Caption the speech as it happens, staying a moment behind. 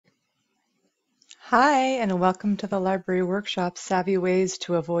Hi, and welcome to the library workshop, Savvy Ways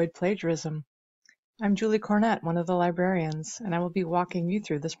to Avoid Plagiarism. I'm Julie Cornett, one of the librarians, and I will be walking you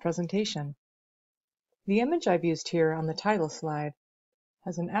through this presentation. The image I've used here on the title slide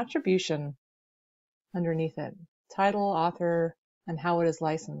has an attribution underneath it, title, author, and how it is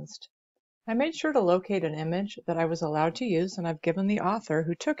licensed. I made sure to locate an image that I was allowed to use, and I've given the author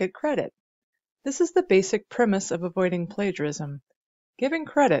who took it credit. This is the basic premise of avoiding plagiarism. Giving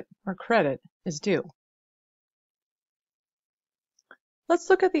credit where credit is due. Let's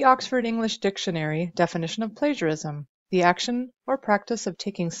look at the Oxford English Dictionary definition of plagiarism: the action or practice of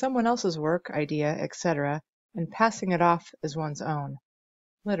taking someone else's work, idea, etc., and passing it off as one's own.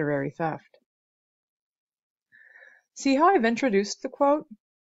 Literary theft. See how I've introduced the quote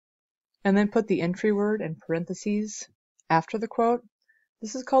and then put the entry word in parentheses after the quote?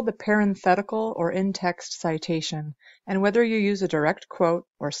 This is called the parenthetical or in-text citation, and whether you use a direct quote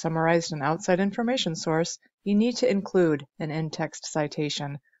or summarized an outside information source, you need to include an in-text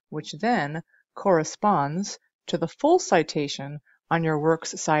citation, which then corresponds to the full citation on your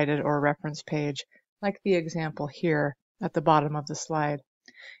works cited or reference page, like the example here at the bottom of the slide.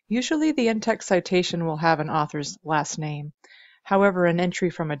 Usually the in-text citation will have an author's last name. However, an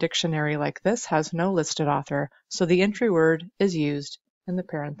entry from a dictionary like this has no listed author, so the entry word is used in the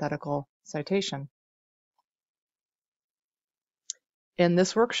parenthetical citation. In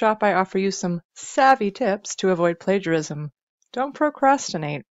this workshop, I offer you some savvy tips to avoid plagiarism. Don't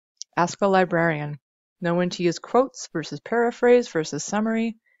procrastinate. Ask a librarian. Know when to use quotes versus paraphrase versus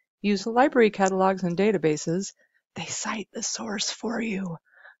summary. Use library catalogs and databases. They cite the source for you.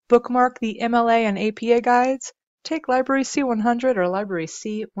 Bookmark the MLA and APA guides. Take Library C100 or Library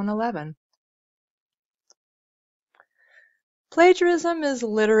C111. Plagiarism is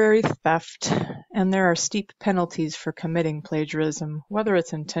literary theft, and there are steep penalties for committing plagiarism, whether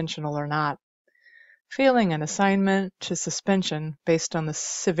it's intentional or not. Failing an assignment to suspension based on the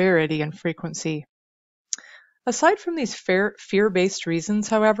severity and frequency. Aside from these fear-based reasons,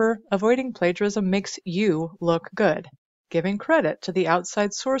 however, avoiding plagiarism makes you look good. Giving credit to the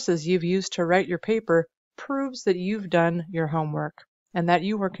outside sources you've used to write your paper proves that you've done your homework and that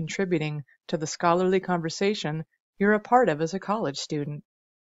you are contributing to the scholarly conversation you're a part of as a college student.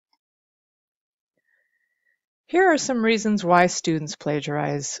 Here are some reasons why students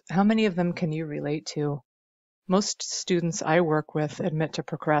plagiarize. How many of them can you relate to? Most students I work with admit to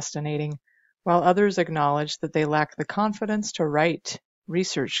procrastinating, while others acknowledge that they lack the confidence to write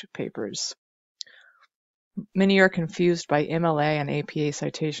research papers. Many are confused by MLA and APA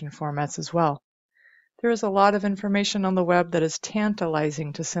citation formats as well. There is a lot of information on the web that is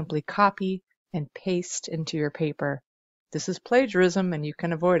tantalizing to simply copy and paste into your paper. This is plagiarism, and you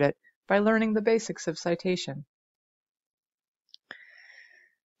can avoid it by learning the basics of citation.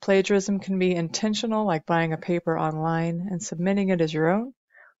 Plagiarism can be intentional, like buying a paper online and submitting it as your own,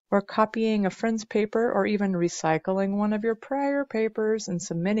 or copying a friend's paper, or even recycling one of your prior papers and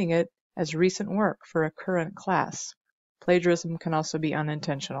submitting it as recent work for a current class. Plagiarism can also be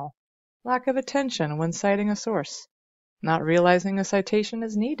unintentional. Lack of attention when citing a source. Not realizing a citation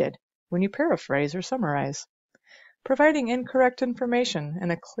is needed when you paraphrase or summarize. Providing incorrect information in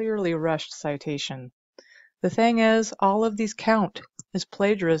a clearly rushed citation. The thing is, all of these count as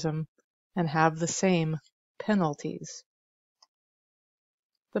plagiarism and have the same penalties.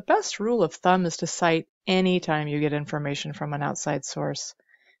 The best rule of thumb is to cite anytime you get information from an outside source.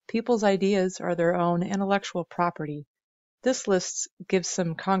 People's ideas are their own intellectual property. This list gives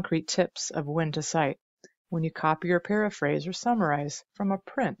some concrete tips of when to cite. When you copy or paraphrase or summarize from a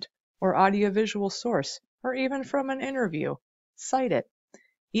print or audiovisual source, or even from an interview, cite it.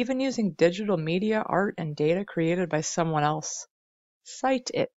 Even using digital media, art, and data created by someone else, cite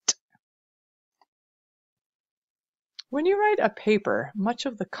it. When you write a paper, much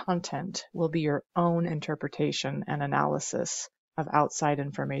of the content will be your own interpretation and analysis of outside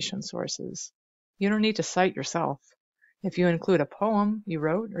information sources. You don't need to cite yourself. If you include a poem you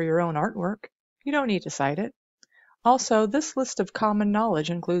wrote or your own artwork, you don't need to cite it. Also, this list of common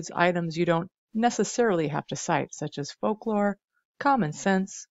knowledge includes items you don't necessarily have to cite, such as folklore, common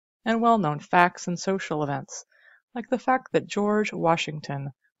sense, and well-known facts and social events, like the fact that George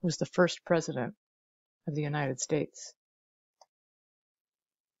Washington was the first president of the United States.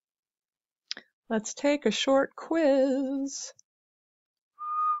 Let's take a short quiz.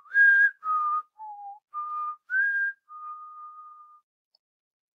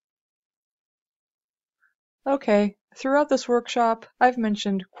 Okay, throughout this workshop, I've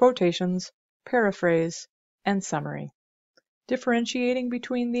mentioned quotations, paraphrase, and summary. Differentiating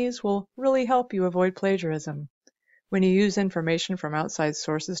between these will really help you avoid plagiarism. When you use information from outside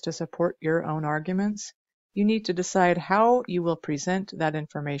sources to support your own arguments, you need to decide how you will present that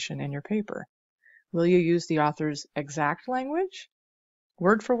information in your paper. Will you use the author's exact language,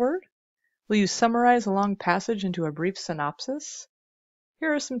 word for word? Will you summarize a long passage into a brief synopsis?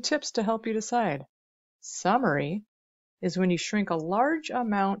 Here are some tips to help you decide. Summary is when you shrink a large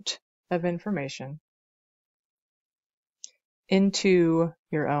amount of information into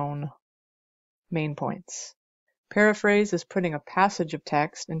your own main points. Paraphrase is putting a passage of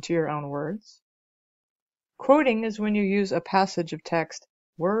text into your own words. Quoting is when you use a passage of text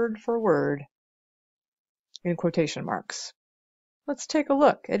word for word in quotation marks. Let's take a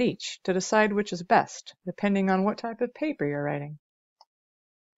look at each to decide which is best, depending on what type of paper you're writing.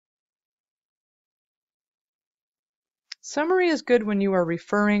 Summary is good when you are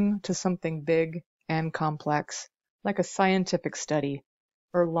referring to something big and complex, like a scientific study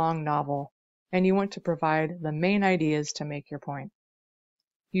or long novel, and you want to provide the main ideas to make your point.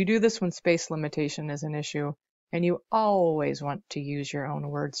 You do this when space limitation is an issue, and you always want to use your own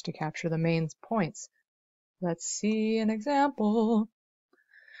words to capture the main points. Let's see an example.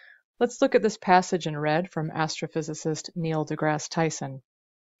 Let's look at this passage in red from astrophysicist Neil deGrasse Tyson.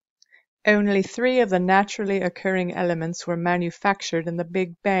 Only 3 of the naturally occurring elements were manufactured in the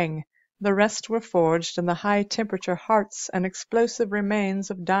Big Bang. The rest were forged in the high-temperature hearts and explosive remains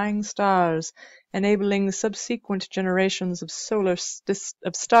of dying stars, enabling subsequent generations of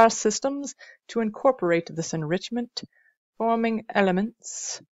star systems to incorporate this enrichment, forming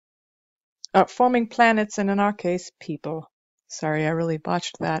planets and, in our case, people. Sorry, I really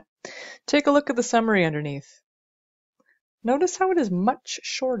botched that. Take a look at the summary underneath. Notice how it is much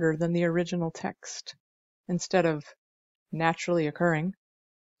shorter than the original text. Instead of naturally occurring,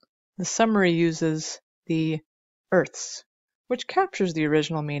 the summary uses the Earths, which captures the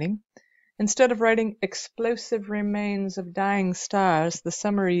original meaning. Instead of writing explosive remains of dying stars, the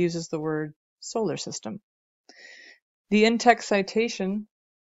summary uses the word solar system. The in-text citation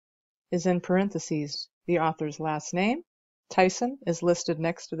is in parentheses. The author's last name, Tyson, is listed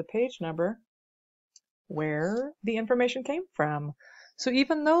next to the page number where the information came from. So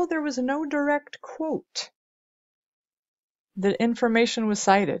even though there was no direct quote, the information was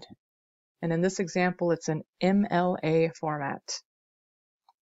cited. And in this example, it's an MLA format.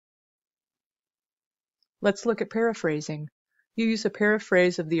 Let's look at paraphrasing. You use a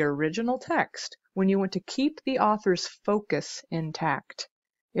paraphrase of the original text when you want to keep the author's focus intact.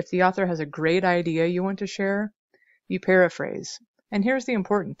 If the author has a great idea you want to share, you paraphrase. And here's the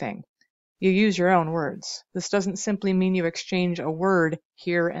important thing. You use your own words. This doesn't simply mean you exchange a word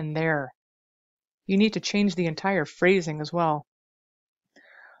here and there. You need to change the entire phrasing as well.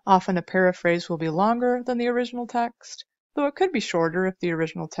 Often a paraphrase will be longer than the original text, though it could be shorter if the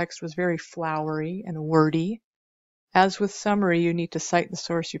original text was very flowery and wordy. As with summary, you need to cite the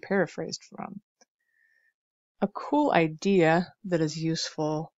source you paraphrased from. A cool idea that is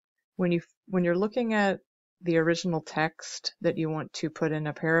useful when you're looking at the original text that you want to put in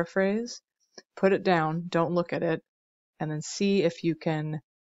a paraphrase, put it down, don't look at it, and then see if you can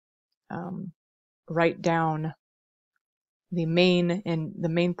write down the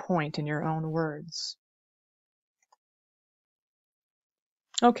main point in your own words.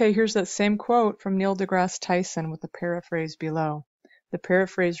 Okay, here's that same quote from Neil deGrasse Tyson with the paraphrase below. The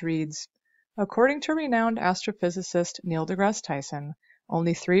paraphrase reads, "According to renowned astrophysicist Neil deGrasse Tyson,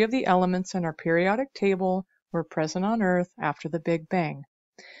 only 3 of the elements in our periodic table were present on Earth after the Big Bang.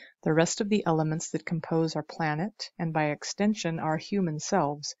 The rest of the elements that compose our planet, and by extension our human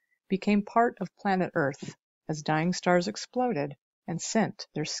selves, became part of planet Earth as dying stars exploded and sent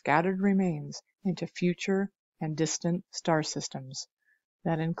their scattered remains into future and distant star systems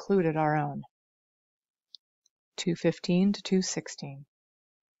that included our own." 2:15 to 2:16.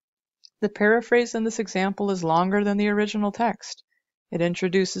 The paraphrase in this example is longer than the original text. It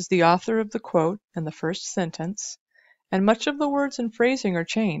introduces the author of the quote in the first sentence, and much of the words and phrasing are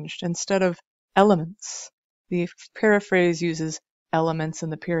changed. Instead of elements, the paraphrase uses elements in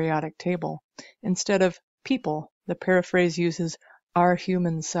the periodic table. Instead of people, the paraphrase uses our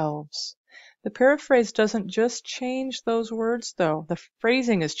human selves. The paraphrase doesn't just change those words, though. The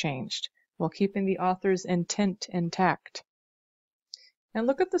phrasing is changed while keeping the author's intent intact. And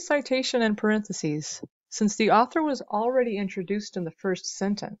look at the citation in parentheses. Since the author was already introduced in the first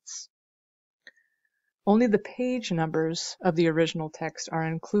sentence, only the page numbers of the original text are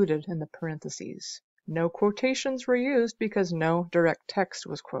included in the parentheses. No quotations were used because no direct text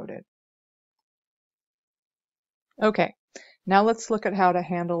was quoted. Okay, now let's look at how to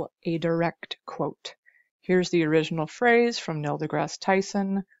handle a direct quote. Here's the original phrase from Neil deGrasse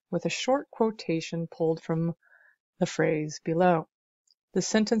Tyson with a short quotation pulled from the phrase below. The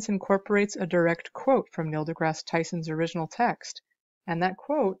sentence incorporates a direct quote from Neil deGrasse Tyson's original text, and that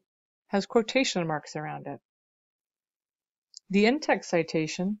quote has quotation marks around it. The in-text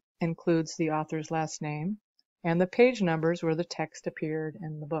citation includes the author's last name and the page numbers where the text appeared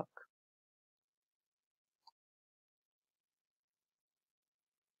in the book.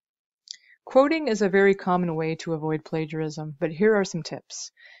 Quoting is a very common way to avoid plagiarism, but here are some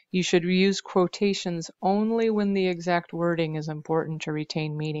tips. You should use quotations only when the exact wording is important to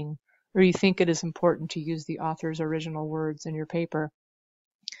retain meaning, or you think it is important to use the author's original words in your paper.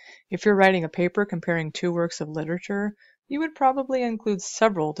 If you're writing a paper comparing two works of literature, you would probably include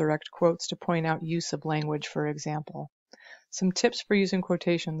several direct quotes to point out use of language, for example. Some tips for using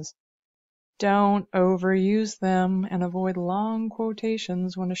quotations. Don't overuse them and avoid long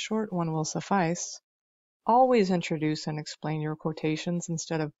quotations when a short one will suffice. Always introduce and explain your quotations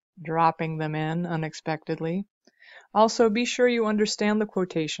instead of dropping them in unexpectedly. Also, be sure you understand the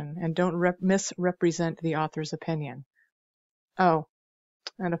quotation and don't misrepresent the author's opinion. Oh,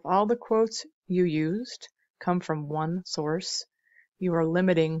 and if all the quotes you used come from one source, you are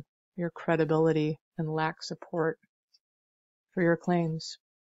limiting your credibility and lack support for your claims.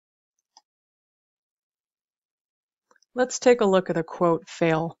 Let's take a look at a quote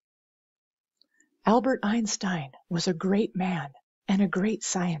fail. Albert Einstein was a great man and a great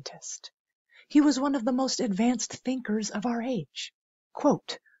scientist. He was one of the most advanced thinkers of our age.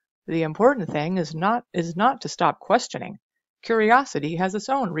 Quote, the important thing is not to stop questioning. Curiosity has its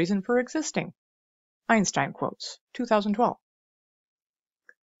own reason for existing. Einstein quotes, 2012.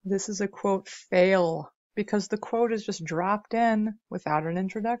 This is a quote fail because the quote is just dropped in without an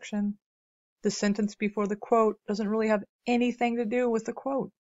introduction. The sentence before the quote doesn't really have anything to do with the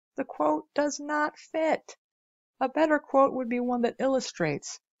quote. The quote does not fit. A better quote would be one that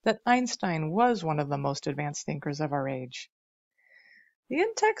illustrates that Einstein was one of the most advanced thinkers of our age. The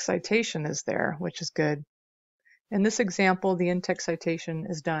in-text citation is there, which is good. In this example, the in-text citation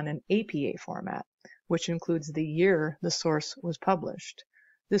is done in APA format, which includes the year the source was published.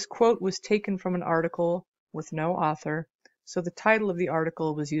 This quote was taken from an article with no author, so the title of the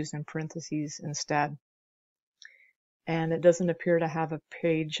article was used in parentheses instead. And it doesn't appear to have a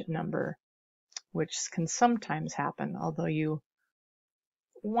page number, which can sometimes happen, although you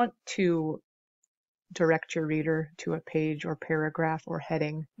want to direct your reader to a page or paragraph or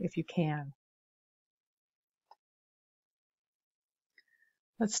heading if you can.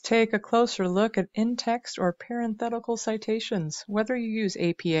 Let's take a closer look at in-text or parenthetical citations. Whether you use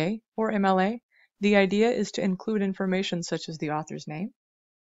APA or MLA, the idea is to include information such as the author's name,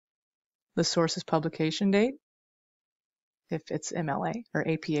 the source's publication date, if it's MLA or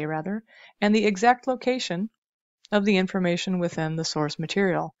APA rather, and the exact location of the information within the source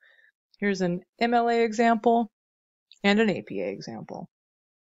material. Here's an MLA example and an APA example.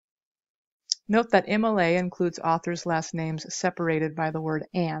 Note that MLA includes authors' last names separated by the word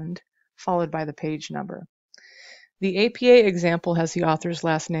 "and", followed by the page number. The APA example has the author's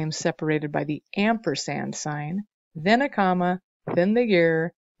last name separated by the ampersand sign, then a comma, then the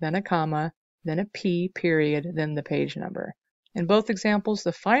year, then a comma, then a P period, then the page number. In both examples,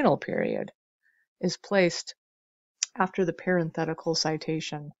 the final period is placed after the parenthetical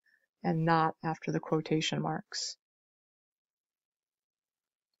citation and not after the quotation marks.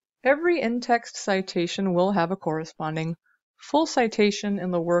 Every in-text citation will have a corresponding full citation in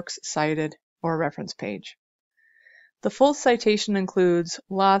the works cited or reference page. The full citation includes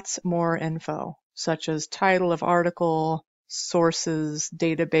lots more info, such as title of article, sources,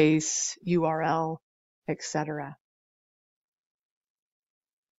 database, URL, etc.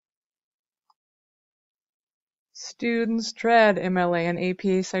 Students dread MLA and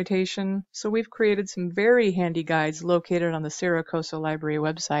APA citation, so we've created some very handy guides located on the Cerro Coso Library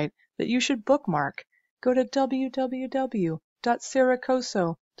website that you should bookmark. Go to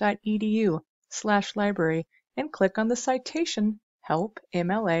www.cerrocoso.edu/library and click on the Citation Help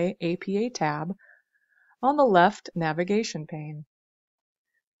MLA APA tab on the left navigation pane.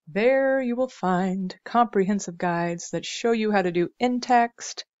 There you will find comprehensive guides that show you how to do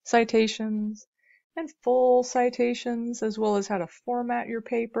in-text citations and full citations, as well as how to format your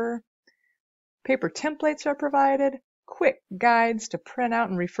paper. Paper templates are provided. Quick guides to print out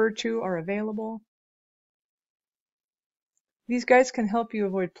and refer to are available. These guides can help you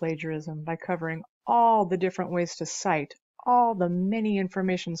avoid plagiarism by covering all the different ways to cite all the many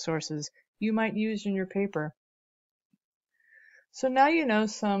information sources you might use in your paper. So now you know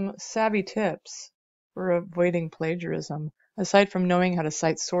some savvy tips for avoiding plagiarism. Aside from knowing how to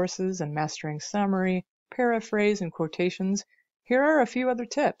cite sources and mastering summary, paraphrase, and quotations, here are a few other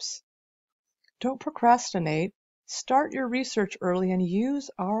tips. Don't procrastinate. Start your research early and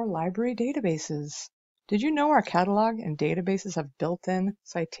use our library databases. Did you know our catalog and databases have built-in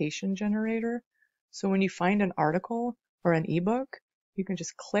citation generator? So when you find an article or an ebook, you can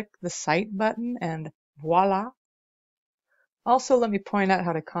just click the Cite button and voila. Also, let me point out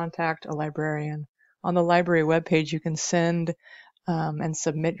how to contact a librarian. On the library webpage, you can send and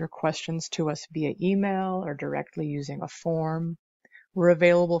submit your questions to us via email or directly using a form. We're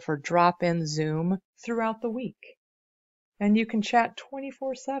available for drop-in Zoom throughout the week. And you can chat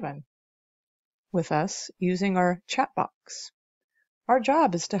 24/7 with us using our chat box. Our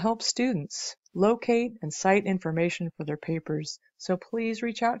job is to help students locate and cite information for their papers, so please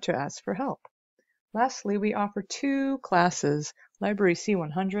reach out to us for help. Lastly, we offer 2 classes, Library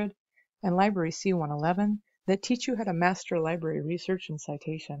C100 and Library C111, that teach you how to master library research and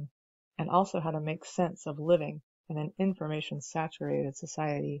citation, and also how to make sense of living in an information-saturated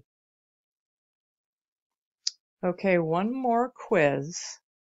society. Okay, one more quiz,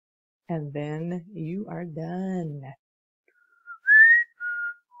 and then you are done.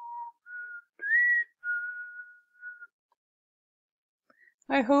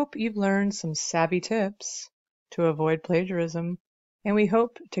 I hope you've learned some savvy tips to avoid plagiarism, and we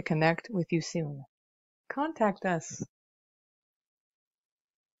hope to connect with you soon. Contact us